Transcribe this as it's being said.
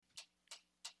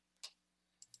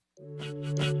And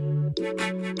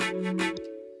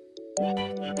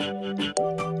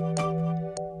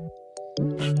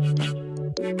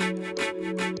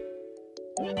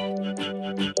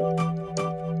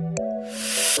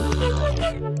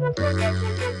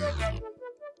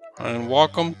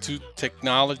welcome to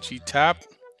Technology Tap.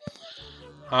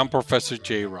 I'm Professor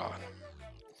J. Rod.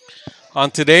 On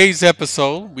today's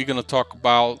episode, we're going to talk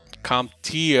about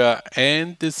CompTIA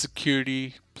and the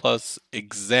Security Plus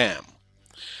exam.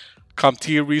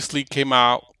 CompTIA recently came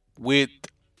out with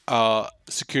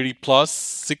Security Plus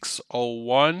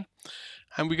 601,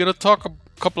 and we're going to talk a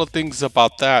couple of things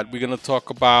about that. We're going to talk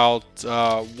about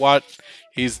what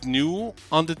is new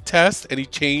on the test, any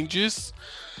changes,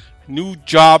 new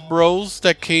job roles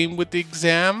that came with the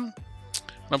exam.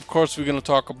 And of course, we're going to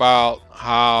talk about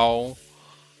how,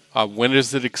 when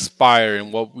does it expire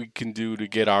and what we can do to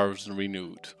get ours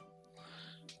renewed.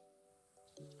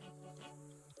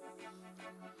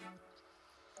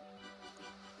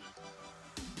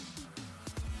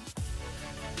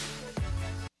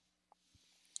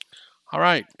 All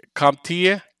right,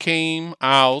 CompTIA came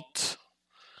out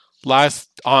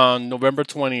last on November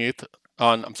 20th.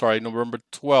 November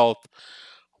 12th,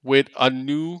 with a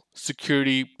new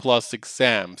Security Plus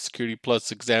exam, Security Plus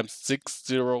exam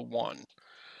 601.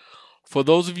 For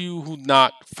those of you who are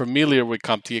not familiar with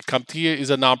CompTIA, CompTIA is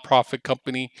a nonprofit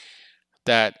company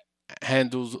that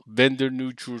handles vendor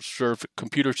neutral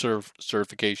computer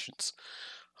certifications.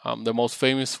 The most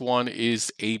famous one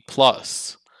is A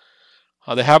plus.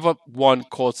 They have one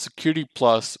called Security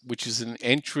Plus, which is an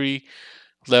entry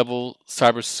level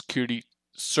cybersecurity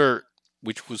cert,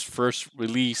 which was first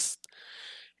released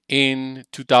in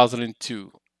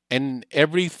 2002. And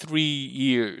every 3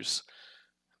 years,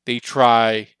 they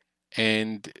try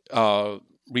and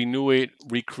renew it,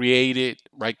 recreate it,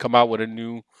 right? Come out with a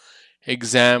new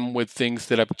exam with things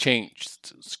that have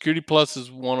changed. Security Plus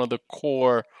is one of the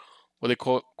core, what they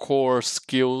call core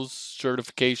skills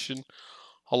certification,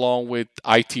 along with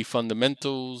IT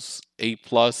fundamentals, A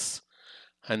plus,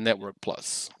 and Network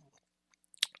Plus.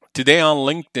 Today on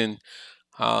LinkedIn,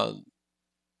 uh,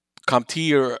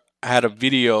 CompTIA had a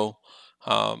video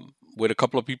with a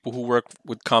couple of people who work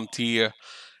with CompTIA,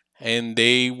 and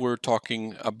they were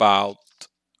talking about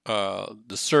the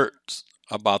certs,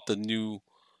 about the new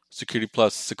Security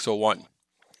Plus 601.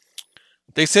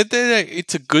 They said that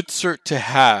it's a good cert to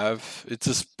have. It's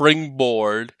a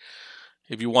springboard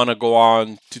if you want to go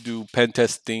on to do pen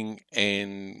testing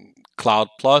and Cloud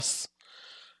Plus.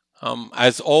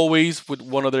 As always, with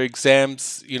one of their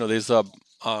exams, there's a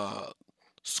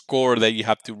score that you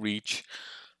have to reach.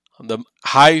 The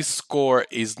high score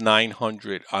is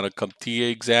 900 on a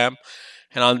CompTIA exam.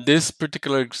 And on this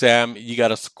particular exam, you got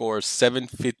to score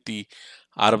 750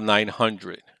 out of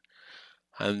 900.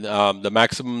 And the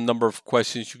maximum number of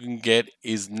questions you can get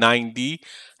is 90.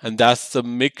 And that's the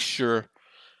mixture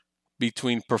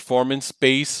between performance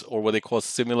based, or what they call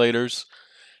simulators,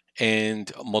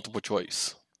 and multiple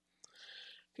choice.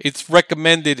 It's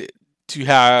recommended to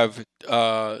have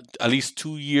at least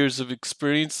 2 years of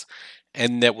experience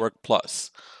and Network Plus.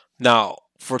 Now,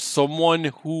 for someone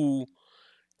who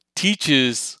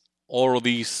teaches all of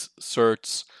these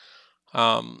certs,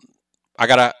 um, I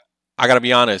gotta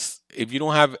be honest. If you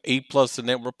don't have A plus and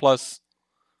Network Plus,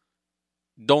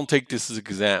 don't take this as an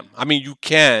exam. I mean, you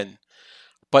can,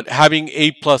 but having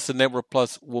A plus and Network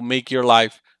Plus will make your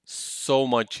life so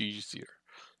much easier,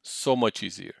 so much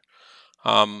easier.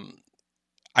 Um,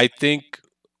 I think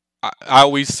I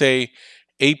always say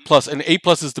A plus, and A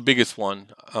plus is the biggest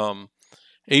one.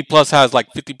 A plus has like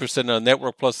 50% of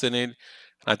Network Plus in it, and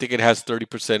I think it has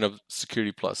 30% of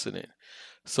Security Plus in it.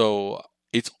 So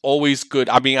it's always good.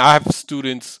 I mean, I have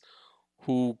students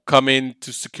who come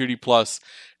into Security Plus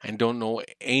and don't know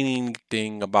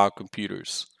anything about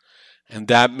computers, and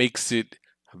that makes it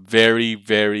very,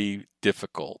 very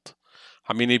difficult.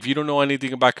 I mean, if you don't know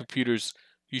anything about computers,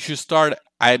 you should start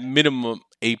at minimum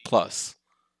A plus,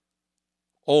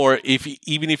 or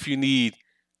even if you need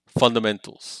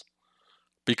fundamentals.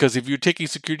 Because if you're taking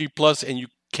Security Plus and you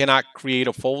cannot create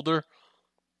a folder,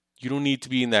 you don't need to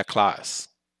be in that class,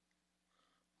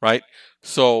 right?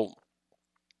 So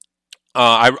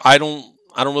I don't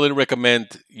really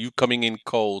recommend you coming in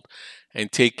cold and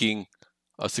taking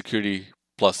a Security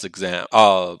Plus exam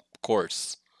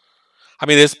course. I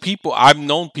mean, I've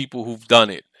known people who've done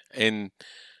it, and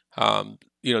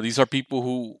these are people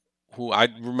who I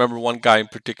remember one guy in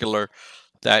particular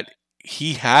that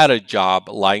he had a job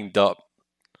lined up,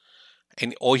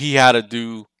 and all he had to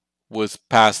do was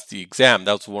pass the exam.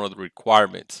 That was one of the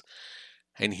requirements.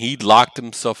 And he locked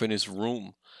himself in his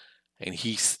room and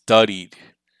he studied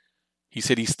He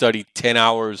said he studied 10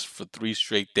 hours for 3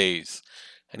 straight days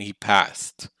and he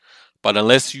passed. But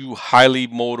unless you highly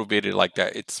motivated like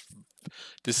that,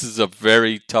 this is a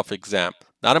very tough exam.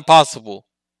 Not impossible,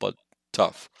 but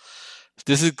tough.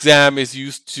 This exam is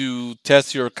used to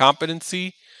test your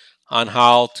competency on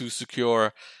how to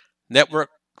secure network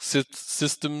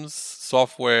systems,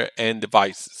 software, and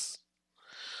devices.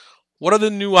 What are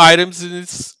the new items in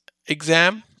this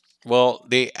exam? Well,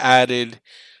 they added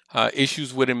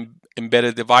issues with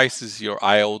embedded devices, your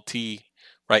IoT,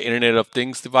 right, Internet of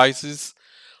Things devices.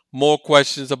 More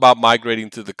questions about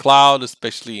migrating to the cloud,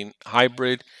 especially in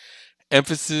hybrid.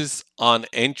 Emphasis on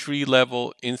entry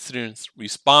level incident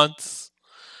response.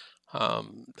 I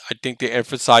think they're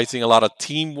emphasizing a lot of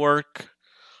teamwork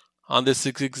on this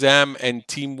exam, and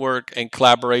teamwork and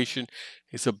collaboration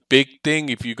is a big thing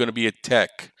if you're going to be a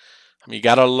tech. I mean, you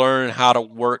got to learn how to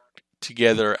work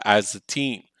together as a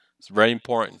team. It's very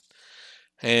important.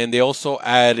 And they also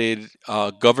added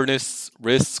governance,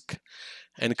 risk,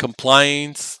 and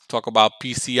compliance. Talk about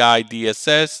PCI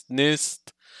DSS,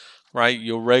 NIST, right?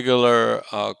 Your regular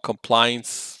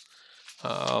compliance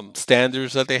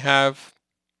standards that they have.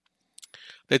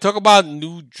 They talk about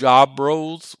new job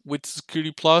roles with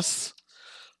Security Plus.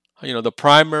 The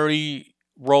primary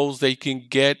roles they can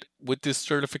get with this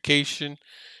certification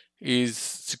is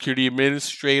security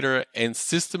administrator and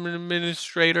system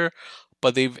administrator,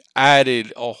 but they've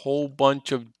added a whole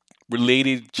bunch of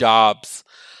related jobs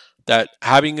that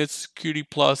having a Security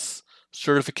Plus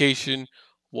certification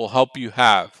will help you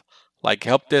have, like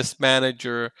help desk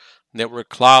manager, network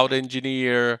cloud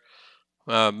engineer,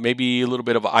 maybe a little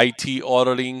bit of IT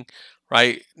auditing,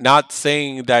 right? Not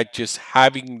saying that just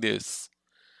having this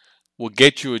will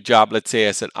get you a job, let's say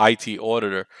as an IT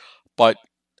auditor, but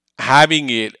having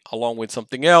it along with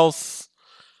something else,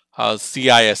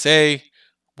 CISA,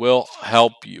 will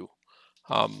help you.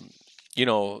 Um, you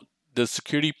know, the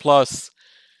Security Plus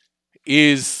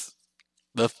is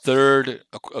the third,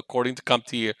 according to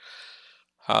CompTIA,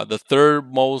 the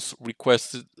third most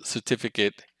requested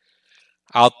certificate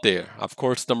out there. Of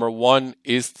course, number one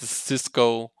is the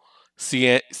Cisco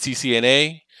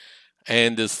CCNA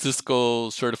and the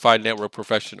Cisco Certified Network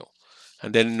Professional,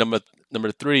 and then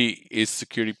number three is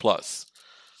Security Plus.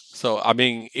 So I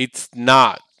mean, it's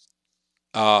not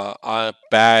a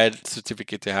bad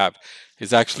certificate to have.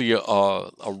 It's actually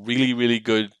a really really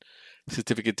good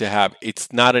certificate to have.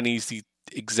 It's not an easy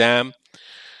exam.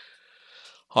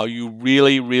 You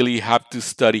really, really have to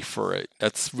study for it.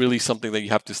 That's really something that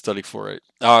you have to study for it.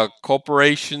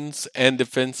 Corporations and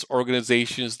defense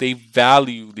organizations, they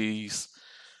value these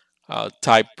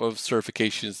type of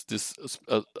certifications. This,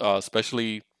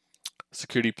 especially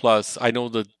Security Plus. I know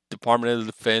the Department of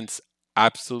Defense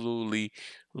absolutely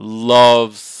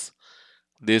loves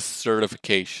this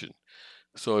certification.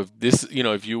 So if this,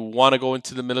 if you want to go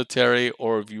into the military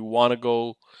or if you want to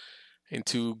go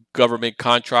into government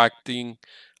contracting,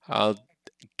 uh,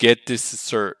 get this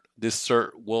cert. This cert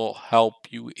will help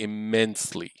you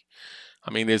immensely.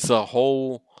 I mean, there's a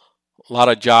whole lot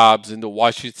of jobs in the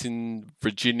Washington,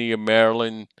 Virginia,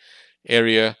 Maryland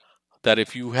area that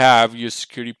if you have your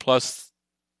Security Plus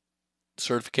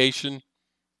certification,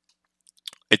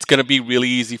 it's going to be really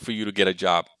easy for you to get a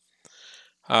job.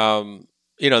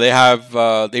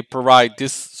 They provide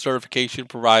this certification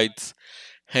provides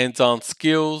hands-on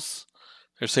skills.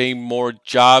 They're saying more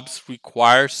jobs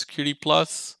require Security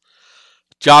Plus.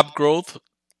 Job growth,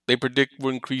 they predict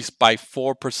will increase by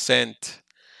 4%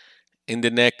 in the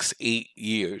next 8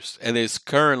 years. And there's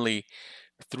currently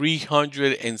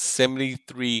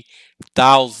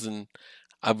 373,000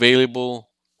 available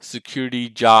security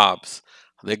jobs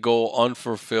that go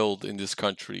unfulfilled in this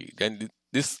country. And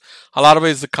this, a lot of it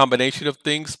is a combination of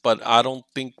things, but I don't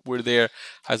think we're there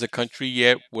as a country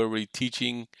yet where we're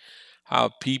teaching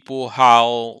people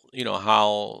how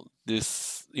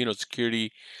this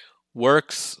security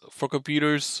works for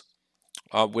computers.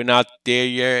 We're not there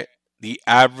yet. The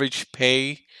average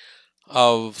pay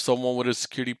of someone with a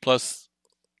Security Plus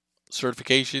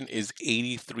certification is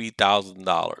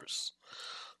 $83,000.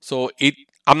 So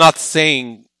I'm not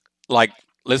saying, like,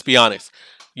 let's be honest,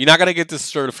 you're not gonna get this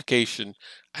certification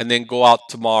and then go out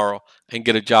tomorrow and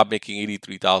get a job making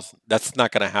 83,000. That's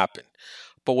not gonna happen.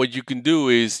 But what you can do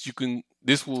is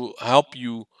this will help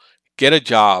you get a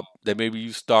job that maybe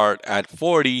you start at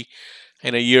 40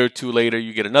 and a year or two later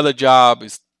you get another job,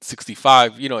 it's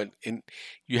 65, and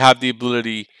you have the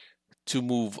ability to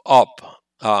move up.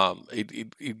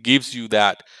 It gives you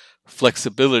that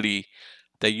flexibility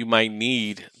that you might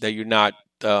need that you're not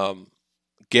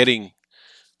getting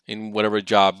in whatever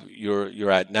job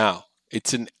you're at now.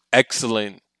 It's an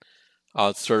excellent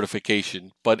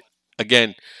certification, but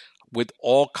again, with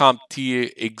all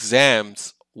CompTIA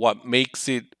exams, what makes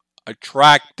it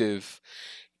attractive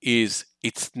is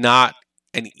it's not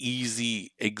an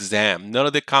easy exam. None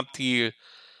of the CompTIA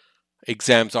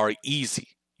exams are easy.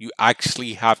 You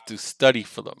actually have to study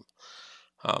for them.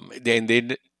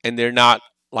 And they're not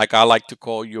like I like to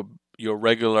call your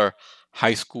regular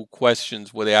high school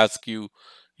questions where they ask you,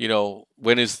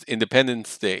 when is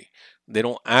Independence Day? They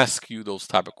don't ask you those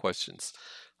type of questions.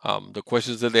 The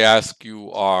questions that they ask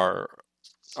you are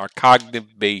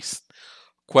cognitive based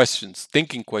questions,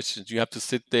 thinking questions. You have to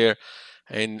sit there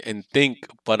and think.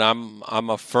 But I'm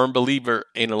a firm believer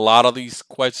in a lot of these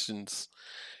questions.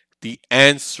 The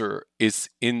answer is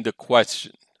in the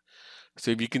question.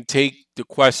 So if you can take the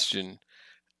question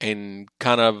and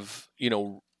kind of,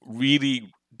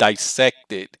 really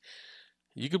dissect it,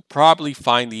 you could probably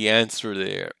find the answer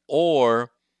there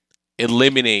or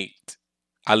eliminate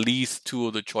at least two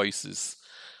of the choices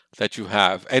that you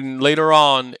have. And later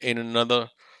on in another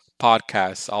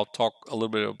podcast, I'll talk a little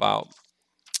bit about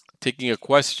taking a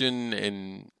question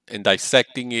and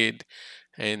dissecting it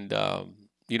and,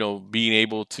 being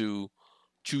able to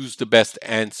choose the best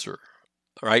answer,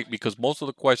 right? Because most of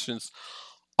the questions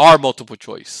are multiple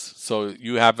choice. So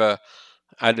you have an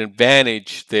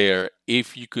advantage there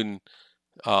if you can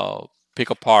uh, pick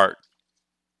apart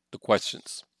the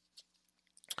questions.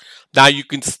 Now you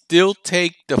can still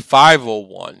take the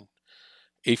 501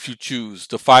 if you choose.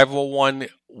 The 501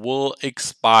 will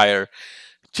expire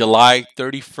July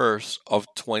 31st of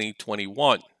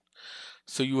 2021.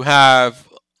 So you have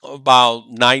about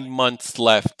 9 months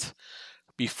left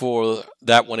before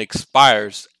that one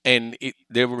expires. And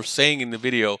they were saying in the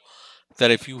video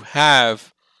that if you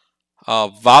have a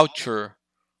voucher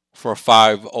for a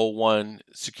 501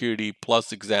 Security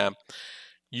Plus exam,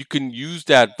 you can use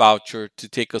that voucher to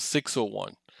take a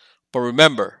 601. But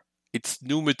remember, it's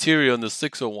new material in the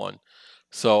 601.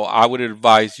 So I would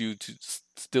advise you to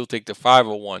still take the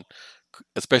 501,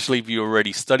 especially if you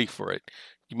already study for it.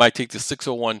 You might take the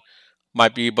 601,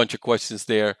 might be a bunch of questions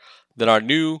there that are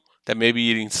new that maybe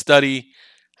you didn't study,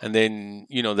 and then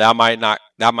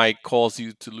that might cause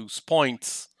you to lose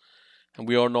points. And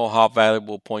we all know how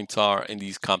valuable points are in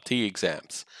these CompTIA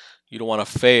exams. You don't want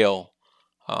to fail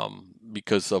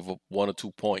because of 1 or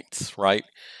 2 points, right?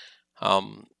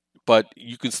 Um, but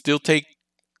you can still take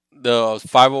the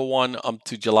 501 up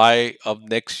to July of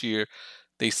next year.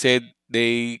 They said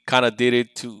they kind of did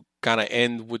it to kind of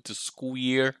end with the school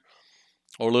year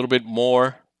or a little bit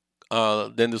more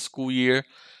than the school year.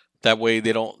 That way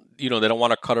they don't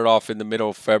want to cut it off in the middle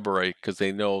of February because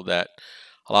they know that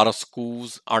a lot of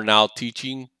schools are now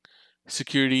teaching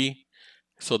security.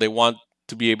 So they want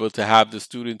to be able to have the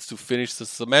students to finish the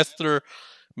semester,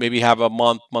 maybe have a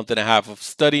month and a half of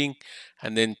studying,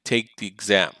 and then take the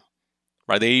exam.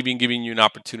 Right? They even giving you an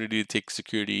opportunity to take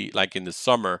security like in the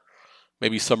summer,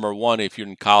 maybe summer one if you're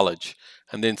in college,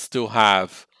 and then still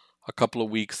have a couple of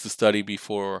weeks to study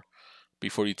before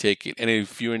you take it. And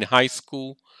if you're in high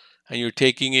school and you're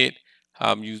taking it,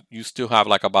 you still have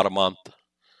like about a month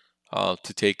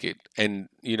to take it, and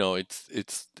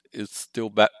it's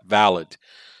still valid.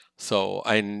 So,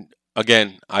 and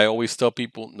again, I always tell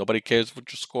people nobody cares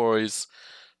what your score is,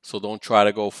 so don't try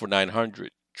to go for 900.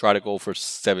 Try to go for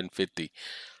 750.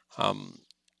 Um,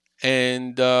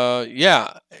 and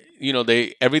yeah,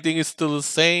 they everything is still the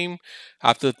same.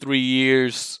 After 3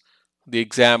 years, the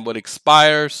exam would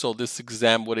expire. So this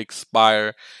exam would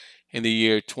expire in the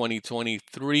year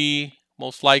 2023,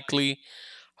 most likely.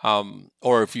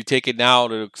 Or if you take it now,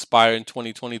 it'll expire in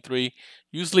 2023.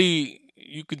 Usually,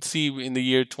 you could see in the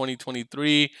year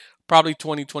 2023, probably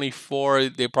 2024,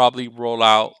 they probably roll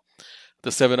out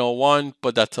the 701,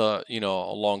 but that's a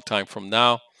long time from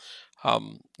now.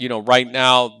 Right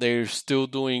now they're still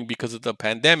doing because of the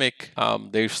pandemic.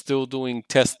 They're still doing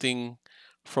testing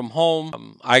from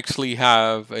home. I actually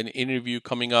have an interview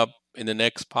coming up in the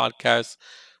next podcast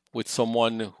with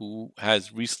someone who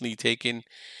has recently taken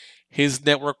his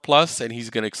Network Plus, and he's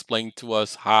going to explain to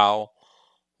us how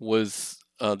was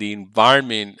the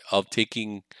environment of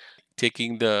taking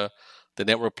the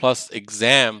Network Plus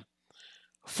exam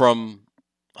from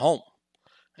home,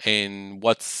 and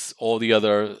what's all the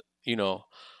other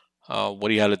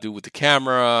what he had to do with the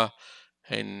camera,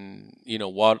 and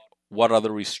what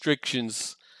other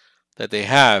restrictions that they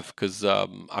have, because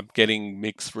I'm getting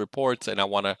mixed reports, and I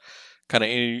want to kind of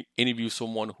interview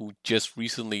someone who just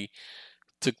recently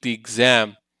took the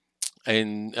exam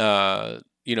and kind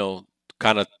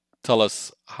of tell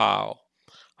us how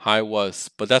it was.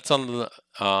 But that's on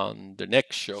the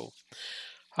next show.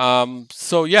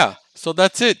 So yeah, so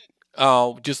that's it.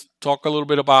 Just talk a little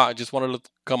bit about. I just wanted to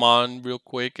come on real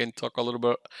quick and talk a little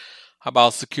bit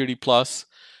about Security Plus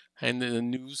and the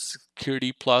new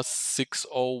Security Plus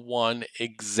 601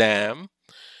 exam.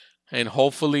 And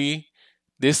hopefully,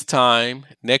 this time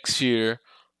next year,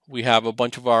 we have a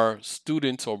bunch of our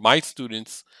students or my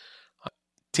students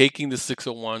taking the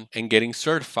 601 and getting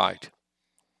certified.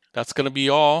 That's going to be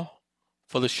all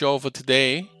for the show for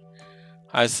today.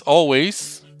 As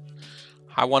always,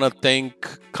 I want to thank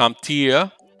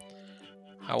CompTIA.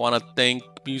 I want to thank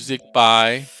music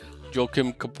by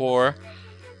Joachim Kapoor,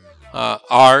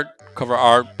 cover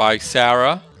art by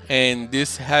Sarah. And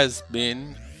this has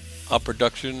been a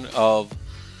production of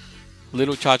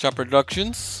Little Cha Cha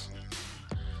Productions.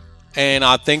 And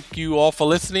I thank you all for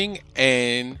listening,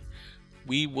 and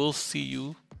we will see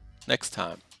you next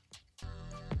time.